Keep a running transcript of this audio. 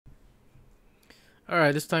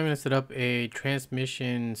Alright, this time I'm going to set up a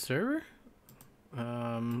transmission server.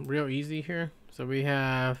 Real easy here. So we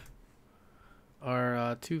have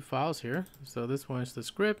our two files here. So this one's the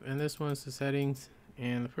script and this one's the settings.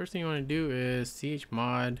 And the first thing you want to do is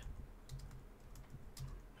chmod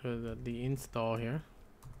the install here.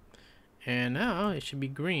 And now it should be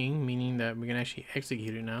green, meaning that we can actually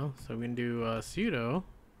execute it now. So we can do sudo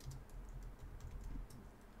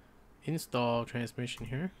install transmission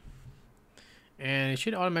here. And it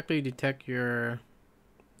should automatically detect your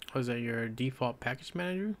your default package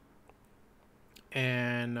manager.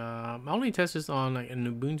 And I only test this on like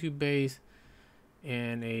an Ubuntu base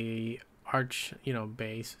and a Arch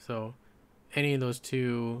base. So any of those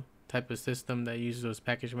two type of system that uses those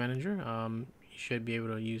package manager, you should be able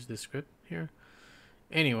to use this script here.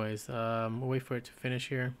 Anyways, we'll wait for it to finish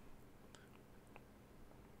here.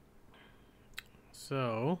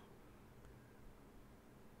 So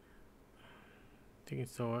taking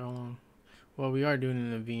so long. Well, we are doing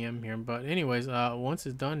it in a VM here, but anyways, once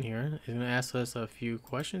it's done here, it's gonna ask us a few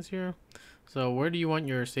questions here. So where do you want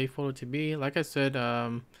your save folder to be? Like I said,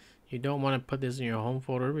 you don't want to put this in your home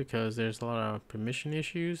folder because there's a lot of permission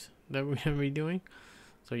issues that we're gonna be doing.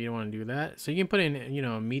 So you don't want to do that. So you can put in,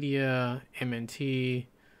 media, MNT,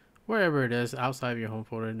 wherever it is outside of your home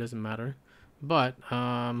folder. It doesn't matter. But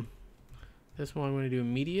this one I'm going to do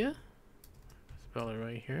media. Spell it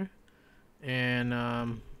right here. And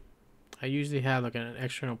I usually have like an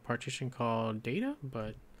external partition called data,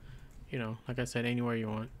 but like I said, anywhere you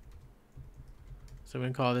want. So we're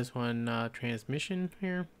gonna call this one transmission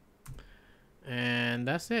here, and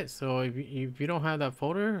that's it. So if you don't have that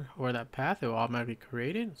folder or that path, it will automatically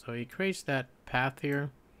create it. So it creates that path here,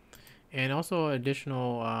 and also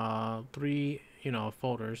additional 3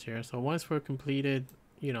 folders here. So one's for completed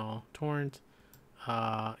torrent,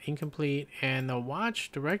 incomplete, and the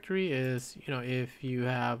watch directory is if you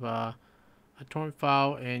have a torrent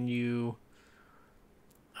file and you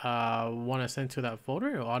want to send to that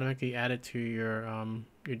folder, it will automatically add it to your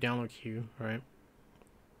download queue, right?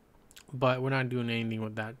 But we're not doing anything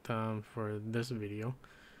with that for this video.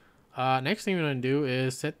 Next thing we're going to do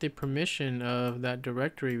is set the permission of that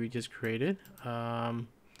directory we just created.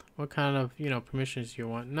 What kind of permissions you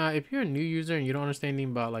want. Now if you're a new user and you don't understand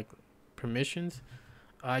anything about like permissions,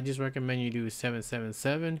 I just recommend you do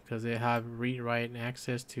 777 because they have read, write, and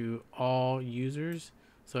access to all users.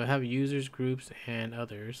 So I have users, groups, and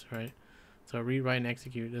others, right? So read, write, and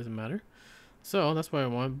execute doesn't matter. So that's what I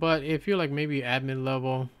want. But if you're like maybe admin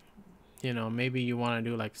level, maybe you want to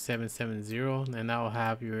do like 770, and that will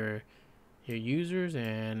have your users,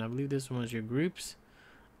 and I believe this one is your groups,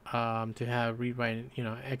 to have read, write,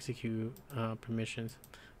 and execute permissions.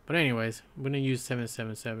 But anyways, we're gonna use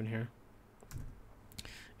 777 here.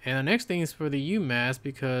 And the next thing is for the UMass,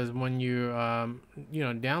 because when you're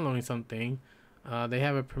downloading something, they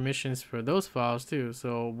have a permissions for those files too.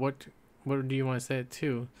 So what do you want to set it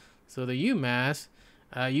to? So the UMass,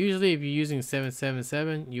 usually if you're using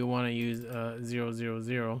 777, you want to use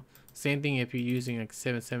 000. Same thing if you're using like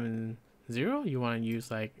 770, you want to use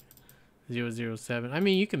like 007. I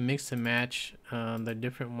mean, you can mix and match the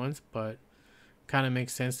different ones, but kind of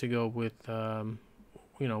makes sense to go with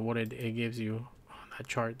what it gives you on that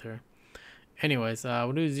chart there. Anyways,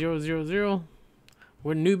 we'll do 000.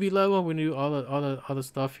 We're newbie level. We do all the other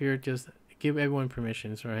stuff here. Just give everyone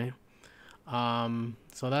permissions, right?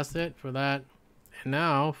 So that's it for that. And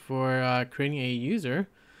now for creating a user,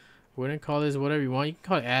 we're gonna call this whatever you want. You can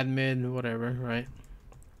call it admin, whatever, right?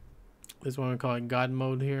 This one we call it God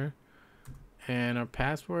mode here. And our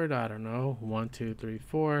password, I don't know,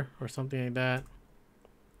 1234 or something like that.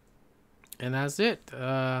 And that's it.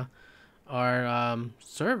 Our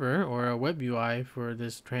server or a web UI for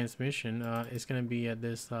this transmission is going to be at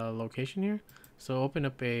this location here. So open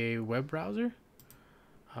up a web browser,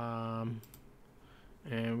 and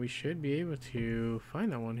we should be able to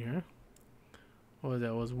find that one here. What was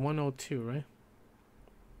that? It was 102, right?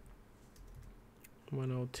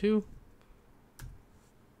 102.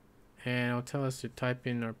 And it'll tell us to type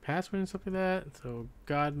in our password and stuff like that. So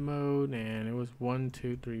God mode, and it was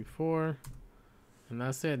 1234. And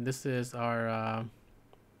that's it. This is our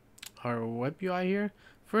web UI here.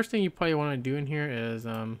 First thing you probably want to do in here is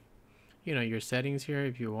your settings here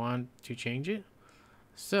if you want to change it.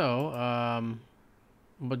 So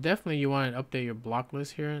but definitely you want to update your block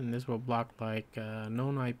list here, and this will block like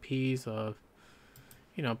known IPs of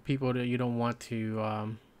people that you don't want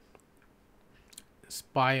to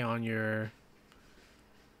spy on your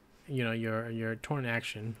your torrent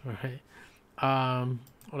action, right?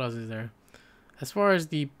 What else is there? As far as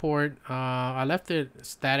the port, I left it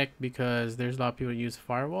static because there's a lot of people who use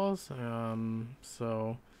firewalls.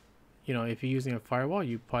 So, you know, if you're using a firewall,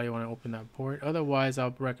 you probably want to open that port. Otherwise,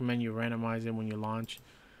 I'll recommend you randomize it when you launch.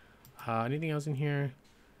 Anything else in here?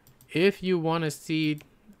 If you want to see,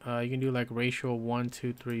 you can do like ratio 1,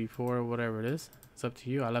 2, 3, 4, whatever it is. It's up to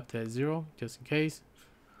you. I left it at 0 just in case.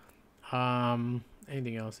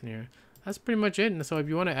 Anything else in here? That's pretty much it. And so if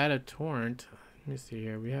you want to add a torrent, let me see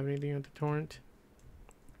here. We have anything with the torrent?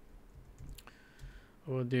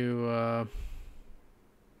 We'll do, I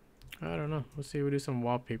don't know. We'll see. We'll do some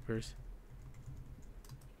wallpapers.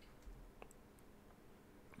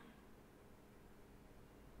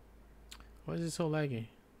 Why is it so laggy?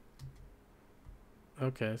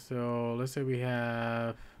 Okay, so let's say we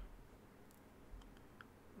have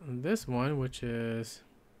this one, which is,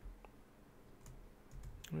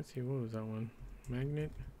 let's see, what was that one?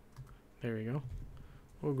 Magnet. There we go.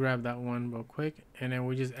 We'll grab that one real quick, and then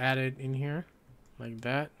we just add it in here like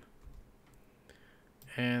that,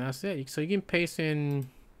 and that's it. So you can paste in,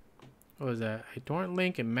 what was that, a torrent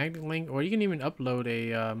link, a magnet link, or you can even upload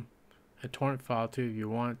a torrent file too if you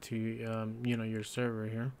want to, you know, your server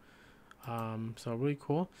here. So really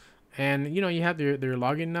cool. And you know, you have their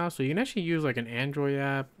login now, so you can actually use like an Android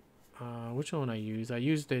app. Which one I use? I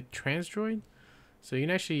used the Transdroid, so you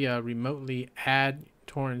can actually remotely add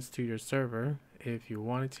torrents to your server if you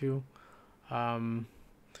wanted to.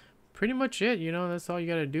 Pretty much it, you know, that's all you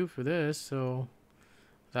gotta do for this. So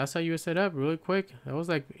that's how you would set up really quick. That was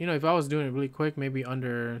like, you know, if I was doing it really quick, maybe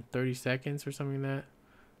under 30 seconds or something like that,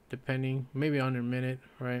 depending, maybe under a minute,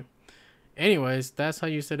 right? Anyways, that's how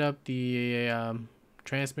you set up the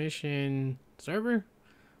transmission server.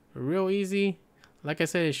 Real easy. Like I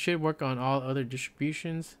said, it should work on all other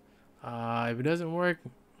distributions. If it doesn't work,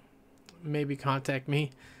 maybe contact me.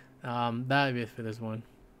 That'll be it for this one.